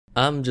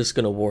I'm just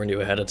gonna warn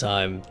you ahead of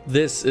time,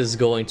 this is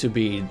going to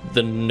be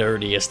the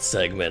nerdiest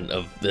segment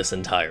of this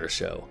entire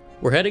show.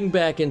 We're heading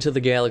back into the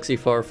galaxy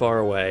far, far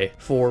away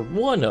for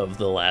one of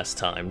the last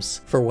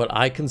times for what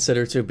I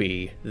consider to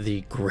be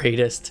the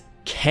greatest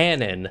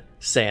canon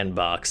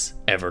sandbox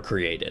ever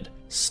created.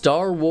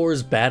 Star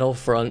Wars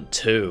Battlefront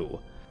 2,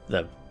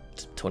 the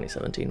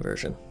 2017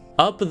 version.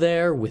 Up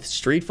there with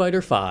Street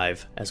Fighter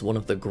V as one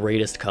of the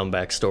greatest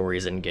comeback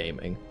stories in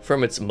gaming.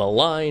 From its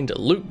maligned,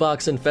 loot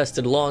box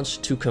infested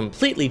launch to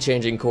completely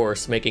changing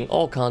course, making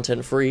all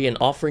content free and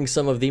offering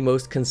some of the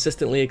most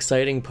consistently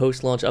exciting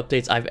post-launch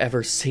updates I've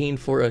ever seen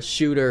for a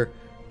shooter,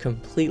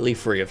 completely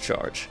free of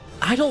charge.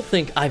 I don't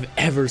think I've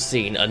ever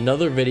seen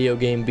another video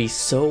game be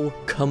so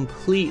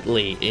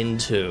completely in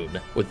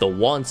tune with the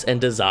wants and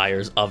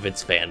desires of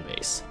its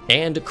fanbase,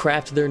 and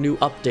craft their new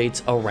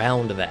updates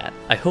around that.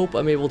 I hope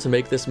I'm able to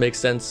make this make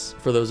sense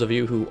for those of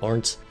you who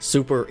aren't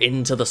super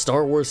into the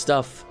Star Wars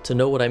stuff to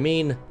know what I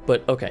mean,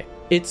 but okay.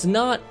 It's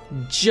not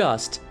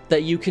just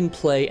that you can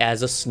play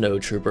as a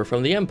snowtrooper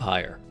from the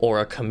Empire,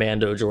 or a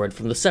commando droid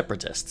from the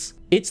Separatists.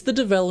 It's the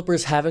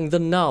developers having the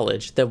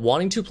knowledge that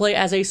wanting to play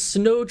as a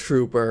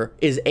snowtrooper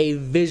is a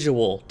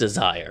visual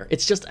desire.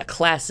 It's just a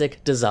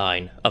classic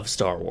design of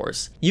Star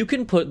Wars. You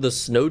can put the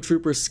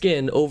snowtrooper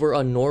skin over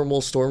a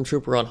normal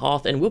stormtrooper on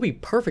Hoth and we'll be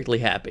perfectly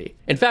happy.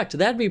 In fact,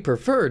 that'd be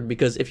preferred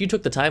because if you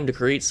took the time to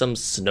create some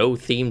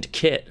snow-themed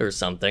kit or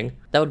something,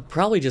 that would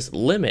probably just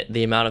limit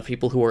the amount of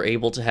people who are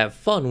able to have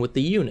fun with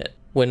the unit.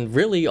 When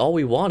really all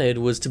we wanted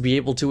was to be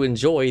able to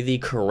enjoy the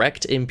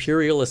correct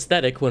Imperial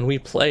aesthetic when we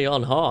play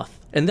on Hoth.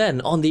 And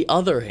then, on the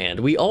other hand,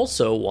 we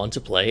also want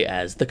to play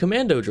as the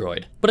commando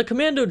droid. But a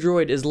commando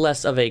droid is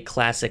less of a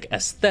classic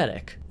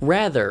aesthetic.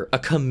 Rather, a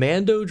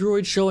commando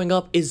droid showing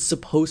up is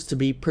supposed to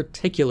be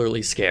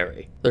particularly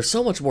scary. They're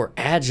so much more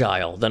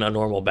agile than a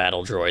normal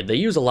battle droid, they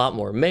use a lot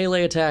more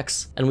melee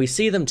attacks, and we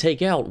see them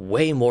take out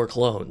way more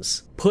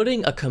clones.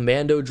 Putting a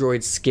commando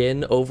droid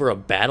skin over a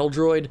battle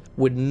droid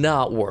would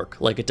not work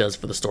like it does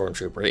for the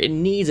stormtrooper. It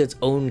needs its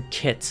own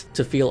kit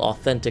to feel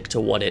authentic to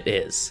what it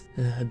is.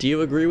 Do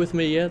you agree with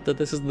me yet that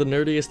this is the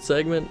nerdiest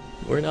segment?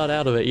 We're not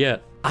out of it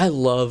yet. I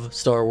love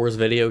Star Wars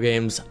video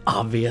games,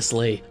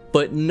 obviously,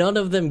 but none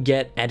of them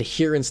get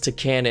adherence to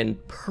canon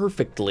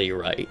perfectly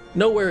right.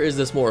 Nowhere is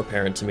this more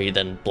apparent to me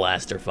than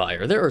blaster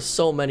fire. There are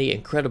so many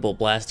incredible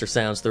blaster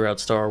sounds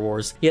throughout Star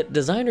Wars, yet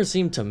designers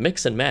seem to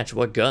mix and match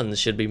what guns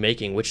should be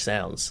making which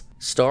sounds.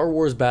 Star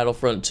Wars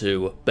Battlefront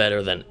 2,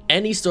 better than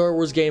any Star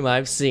Wars game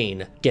I've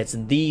seen, gets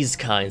these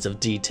kinds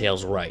of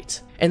details right.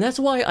 And that's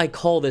why I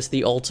call this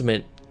the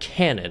ultimate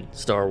canon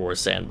Star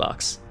Wars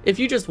sandbox. If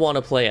you just want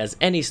to play as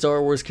any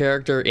Star Wars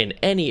character in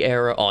any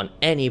era on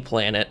any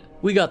planet,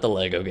 we got the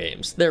LEGO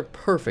games. They're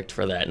perfect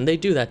for that, and they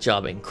do that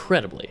job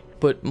incredibly.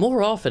 But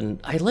more often,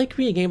 I like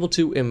being able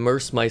to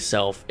immerse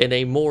myself in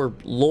a more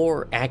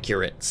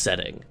lore-accurate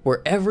setting,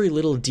 where every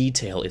little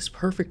detail is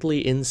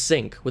perfectly in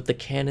sync with the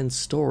canon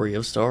story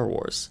of Star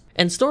Wars.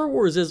 And Star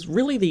Wars is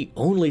really the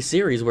only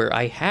series where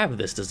I have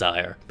this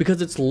desire,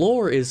 because its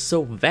lore is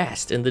so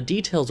vast and the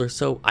details are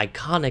so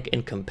iconic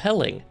and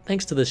compelling,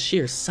 thanks to the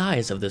sheer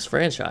size of this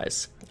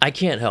franchise. I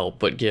can't help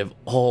but give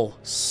all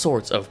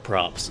sorts of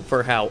props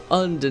for how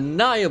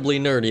undeniably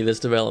nerdy this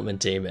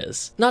development team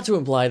is. Not to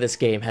imply this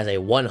game has a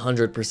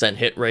 100%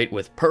 hit rate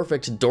with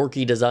perfect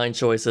dorky design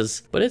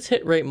choices, but its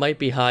hit rate might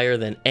be higher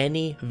than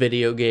any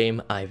video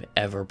game I've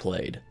ever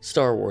played,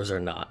 Star Wars or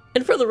not.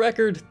 And for the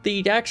record,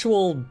 the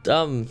actual,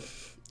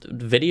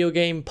 video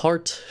game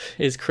part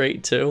is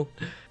great too.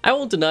 I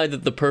won't deny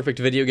that the perfect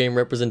video game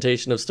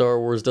representation of Star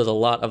Wars does a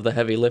lot of the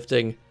heavy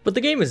lifting, but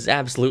the game is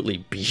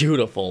absolutely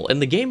beautiful,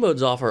 and the game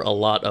modes offer a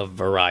lot of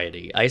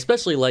variety. I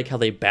especially like how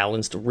they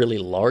balanced really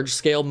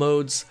large-scale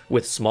modes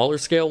with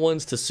smaller-scale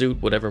ones to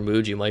suit whatever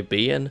mood you might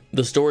be in.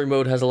 The story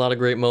mode has a lot of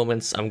great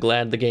moments. I'm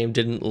glad the game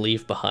didn't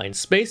leave behind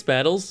space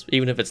battles,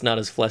 even if it's not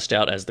as fleshed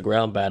out as the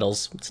ground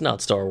battles. It's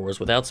not Star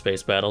Wars without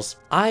space battles.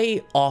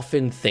 I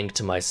often think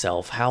to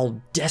myself how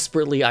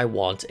desperately I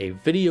want a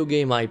video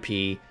game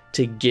IP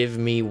to give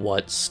me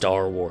what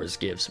Star Wars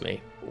gives me.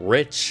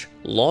 Rich,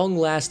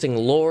 long-lasting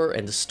lore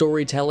and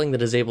storytelling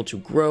that is able to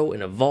grow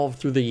and evolve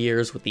through the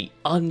years with the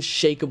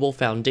unshakable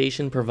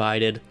foundation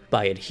provided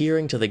by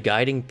adhering to the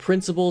guiding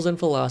principles and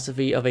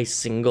philosophy of a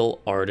single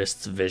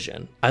artist's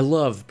vision. I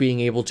love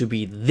being able to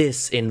be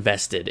this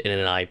invested in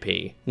an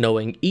IP,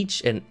 knowing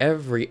each and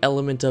every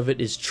element of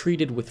it is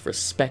treated with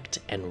respect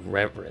and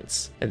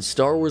reverence. And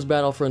Star Wars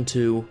Battlefront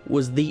 2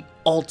 was the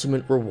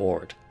ultimate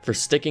reward for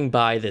sticking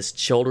by this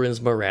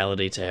children's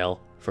morality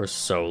tale for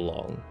so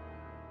long.